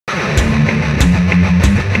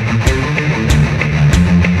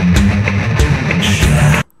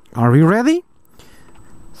Are we ready?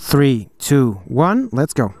 3, 2, 1,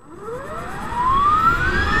 let's go.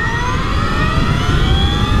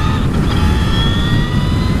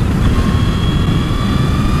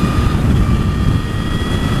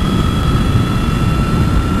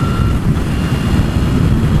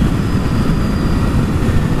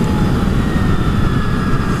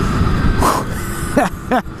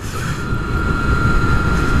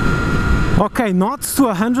 Okay, not to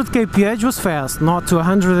 100 kph was fast, not to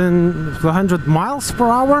 100 miles per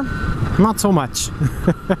hour, not so much.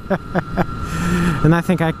 And I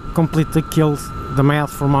think I completely killed the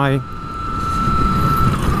math for my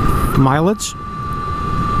mileage.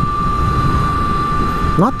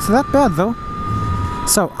 Not that bad though.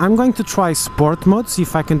 So I'm going to try sport mode, see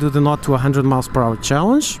if I can do the not to 100 miles per hour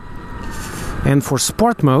challenge. And for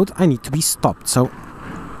sport mode I need to be stopped, so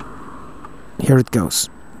here it goes.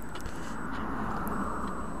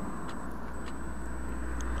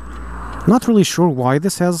 Not really sure why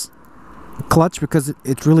this has clutch, because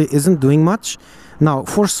it really isn't doing much. Now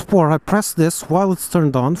for sport I press this while it's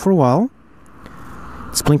turned on for a while.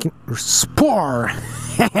 It's blinking. Sport!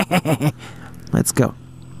 Let's go.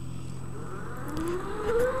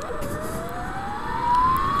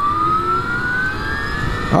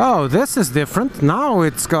 Oh, this is different. Now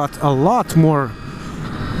it's got a lot more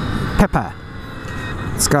pepper.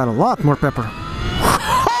 It's got a lot more pepper.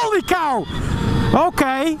 Holy cow!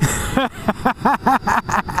 Okay.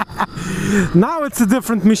 Now it's a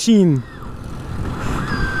different machine.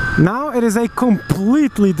 Now it is a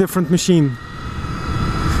completely different machine.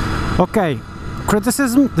 Okay,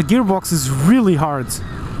 criticism, the gearbox is really hard.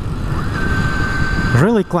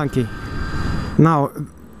 Really clunky. Now,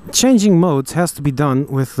 changing modes has to be done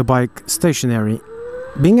with the bike stationary.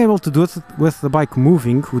 Being able to do it with the bike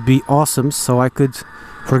moving would be awesome, so I could,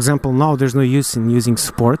 for example, now there's no use in using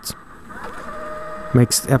sport.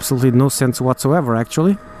 Makes absolutely no sense whatsoever,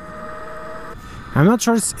 actually. I'm not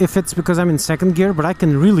sure if it's because I'm in second gear, but I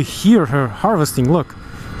can really hear her harvesting. Look,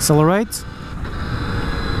 accelerate.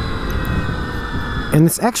 And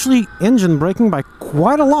it's actually engine braking by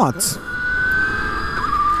quite a lot.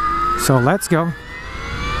 So let's go.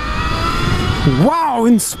 Wow,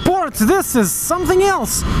 in sport, this is something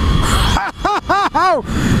else.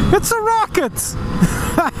 It's a rocket.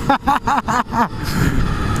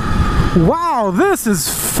 Wow, this is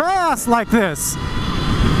fast like this.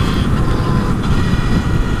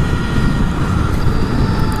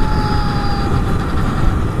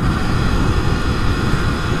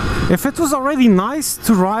 If it was already nice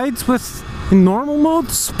to ride with in normal mode,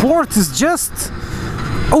 sport is just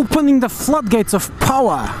opening the floodgates of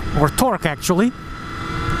power, or torque actually.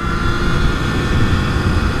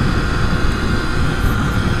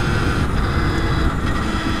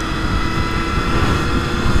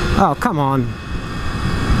 Oh, come on.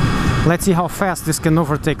 Let's see how fast this can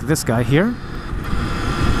overtake this guy here.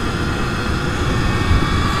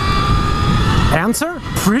 Answer?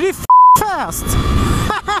 Pretty fast!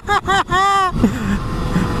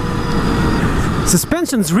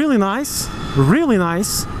 Suspension's really nice. Really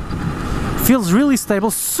nice. Feels really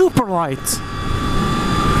stable, super light.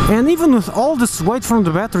 And even with all this weight from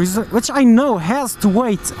the batteries, which I know has to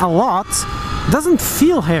weigh a lot, doesn't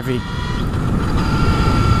feel heavy.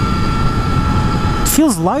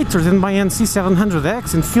 Feels lighter than my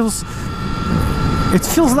NC700X, and it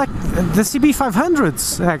feels like the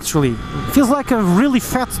CB500s actually. It feels like a really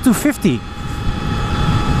fat 250.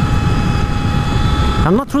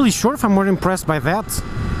 I'm not really sure if I'm more impressed by that.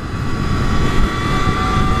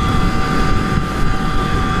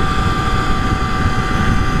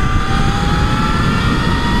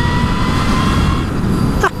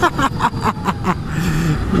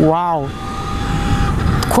 Wow.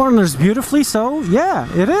 Corners beautifully, so yeah,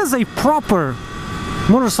 it is a proper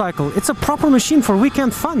motorcycle. It's a proper machine for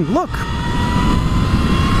weekend fun. Look.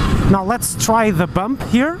 Now let's try the bump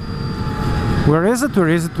here. Where is it? Where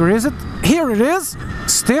is it? Where is it? Here it is.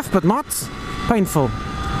 Stiff but not painful.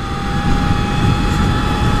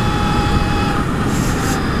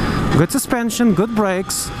 Good suspension, good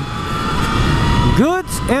brakes, good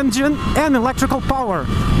engine and electrical power.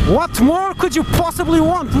 What more could you possibly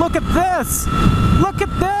want? Look at this! Look at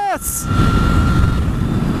this!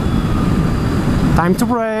 Time to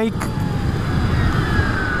brake.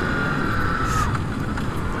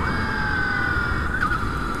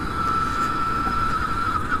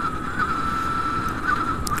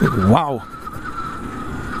 Wow!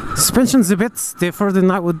 Suspension's a bit stiffer than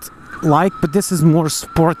I would like, but this is more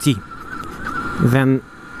sporty than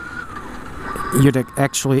you'd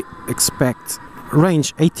actually expect.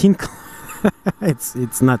 Range 18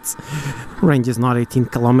 it's nuts. Range is not 18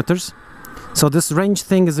 kilometers. So this range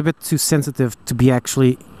thing is a bit too sensitive to be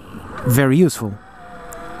actually very useful.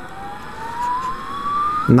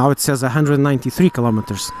 Now it says 193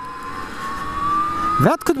 kilometers.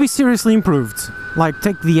 That could be seriously improved. Like,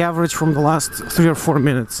 take the average from the last 3 or 4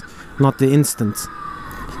 minutes, not the instant.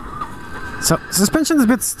 So, suspension is a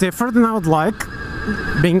bit stiffer than I would like,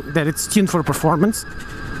 being that it's tuned for performance.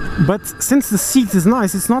 But since the seat is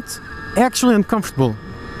nice, it's not actually uncomfortable.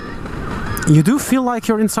 You do feel like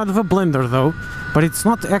you're inside of a blender though, but it's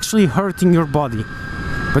not actually hurting your body.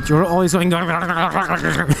 But you're always going...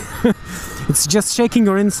 It's just shaking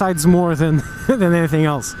your insides more than anything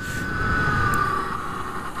else.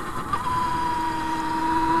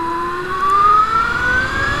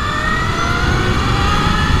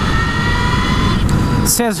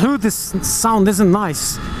 Says who, this sound isn't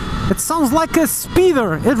nice. It sounds like a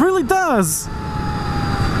speeder, it really does.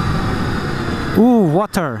 Ooh,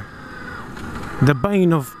 water. The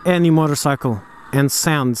bane of any motorcycle. And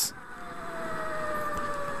sands.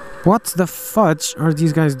 What the fudge are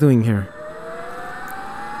these guys doing here?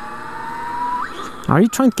 Are you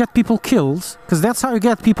trying to get people killed? Because that's how you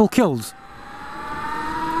get people killed.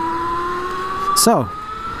 So,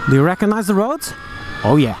 do you recognize the road?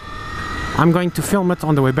 Oh yeah. I'm going to film it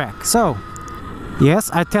on the way back. So, yes,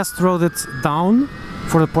 I test rode it down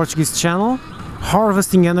for the Portuguese channel,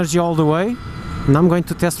 harvesting energy all the way, and I'm going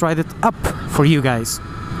to test ride it up for you guys.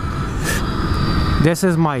 This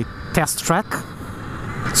is my test track,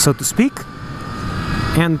 so to speak,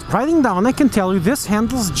 and riding down I can tell you this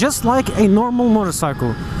handles just like a normal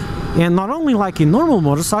motorcycle, and not only like a normal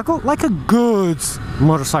motorcycle, like a good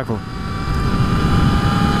motorcycle.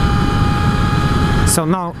 So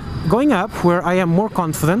now, going up, where I am more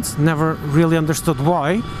confident, never really understood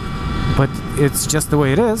why, but it's just the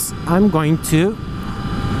way it is, I'm going to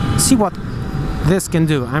see what this can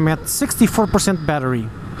do. I'm at 64% battery.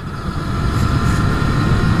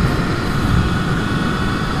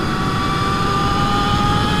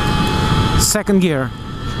 Second gear,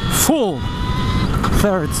 full.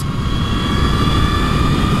 Third.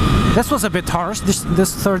 This was a bit harsh,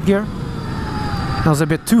 this third gear. That was a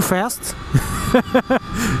bit too fast.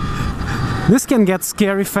 This can get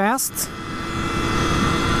scary fast.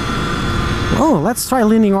 Oh, let's try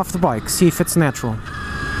leaning off the bike, see if it's natural.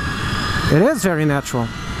 It is very natural.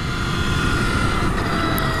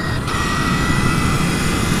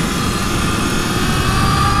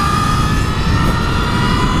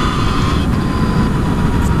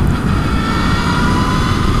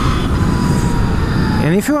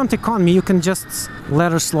 And if you want economy, you can just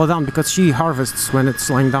let her slow down, because she harvests when it's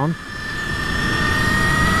slowing down.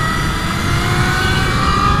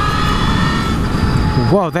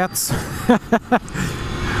 Whoa, that's...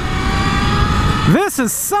 This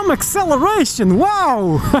is some acceleration!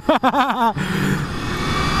 Wow!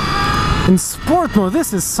 In sport mode,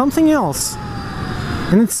 this is something else.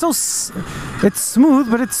 And it's so... It's smooth,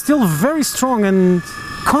 but it's still very strong and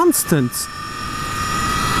constant.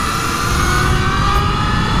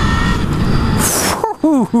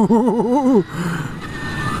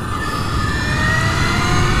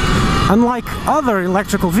 Unlike other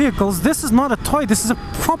electrical vehicles, this is not a toy, this is a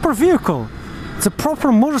proper vehicle. It's a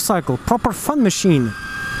proper motorcycle, proper fun machine.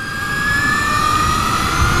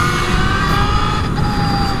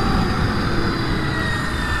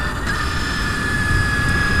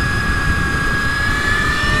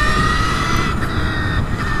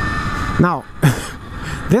 Now,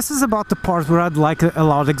 this is about the part where I'd like a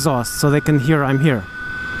loud exhaust, so they can hear I'm here.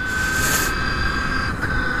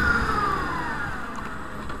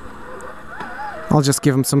 I'll just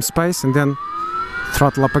give them some space and then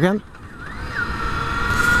throttle up again.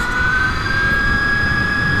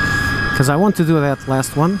 Because I want to do that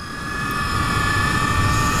last one.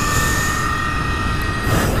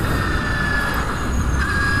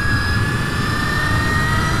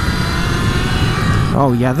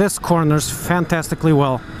 Oh yeah, this corners fantastically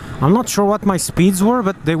well. I'm not sure what my speeds were,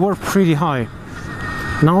 but they were pretty high.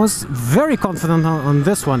 And I was very confident on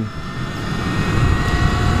this one.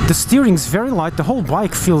 The steering's very light, the whole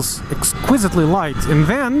bike feels exquisitely light, and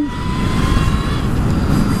then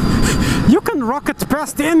you can rocket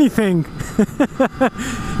past anything.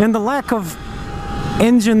 And the lack of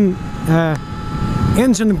engine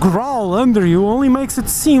growl under you only makes it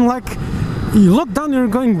seem like you look down and you're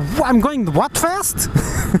going, I'm going what fast?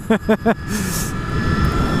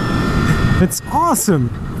 It's awesome.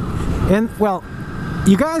 And well,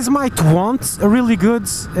 you guys might want a really good,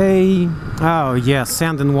 oh yeah,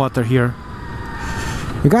 sand and water here.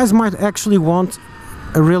 You guys might actually want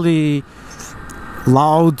a really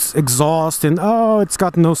loud exhaust and oh, it's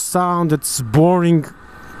got no sound, it's boring.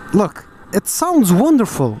 Look, it sounds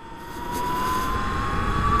wonderful.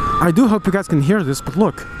 I do hope you guys can hear this, but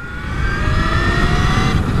look.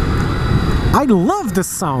 I love this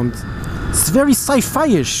sound. It's very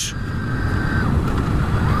sci-fi-ish.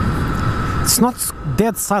 It's not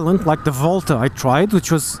dead silent like the Volta I tried,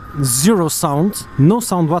 which was zero sound, no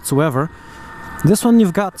sound whatsoever. This one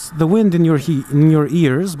you've got the wind in your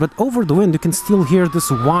ears, but over the wind you can still hear this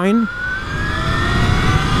whine.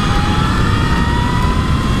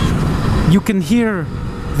 You can hear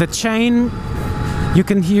the chain, you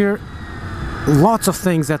can hear lots of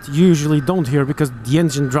things that you usually don't hear because the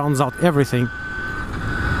engine drowns out everything.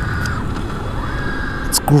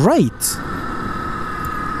 It's great!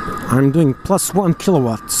 I'm doing +1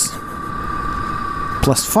 kilowatts,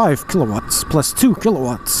 +5 kilowatts, +2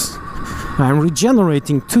 kilowatts. I'm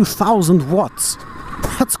regenerating 2000 watts.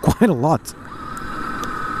 That's quite a lot.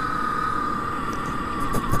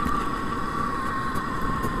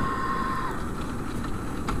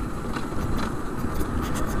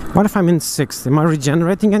 What if I'm in 6th? Am I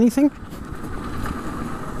regenerating anything?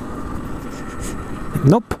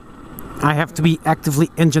 Nope. I have to be actively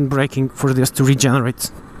engine braking for this to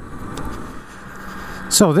regenerate.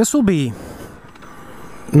 So this will be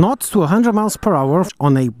 0 to 100 miles per hour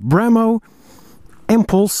on a Brammo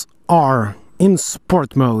Empulse R in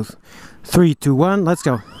sport mode. 3, 2, 1, let's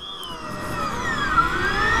go.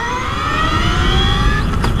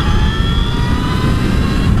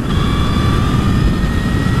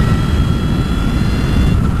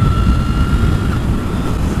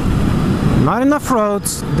 Not enough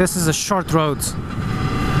roads. This is a short road.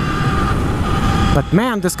 But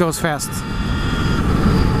man, this goes fast.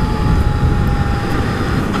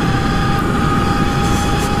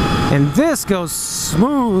 And this goes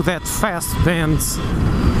smooth at fast bends.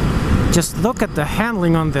 Just look at the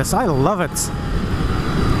handling on this. I love it.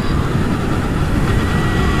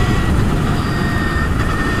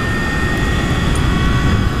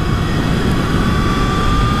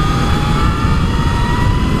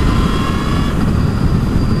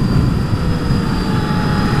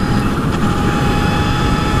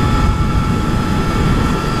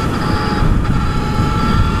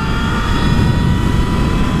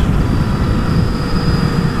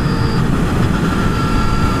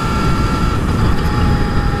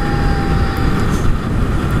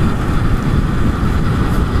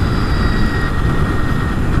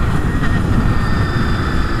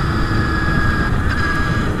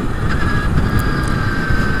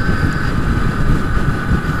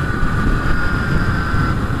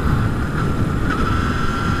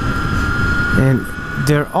 And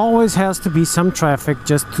there always has to be some traffic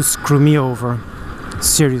just to screw me over.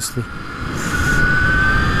 Seriously.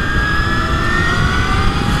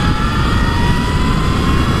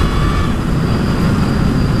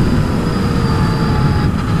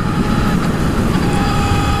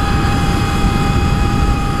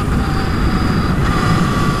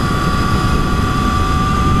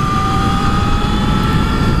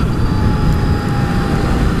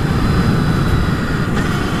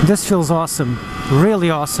 This feels awesome, really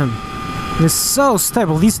awesome. It's so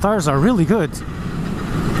stable, these tires are really good.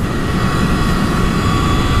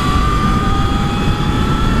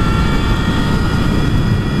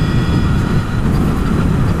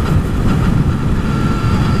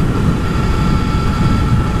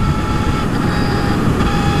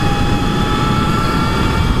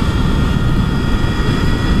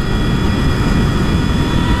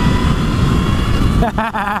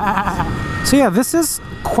 So yeah, this is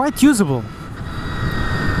quite usable.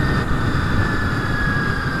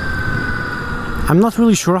 I'm not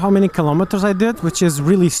really sure how many kilometers I did, which is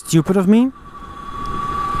really stupid of me.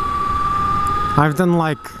 I've done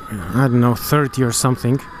like, I don't know, 30 or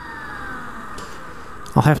something.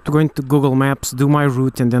 I'll have to go into Google Maps, do my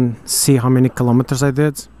route, and then see how many kilometers I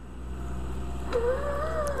did.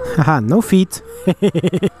 Haha, no feet.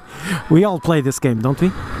 We all play this game, don't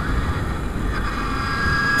we?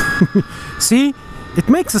 See? It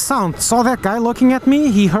makes a sound. Saw that guy looking at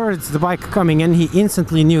me? He heard the bike coming and he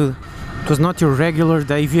instantly knew it was not your regular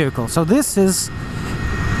day vehicle. So this is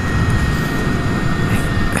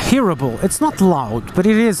hearable. It's not loud, but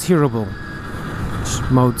it is hearable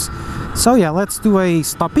modes. So yeah, let's do a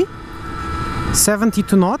stoppie.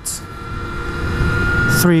 72 knots.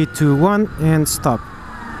 3, 2, 1 and stop.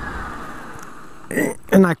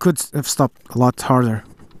 And I could have stopped a lot harder.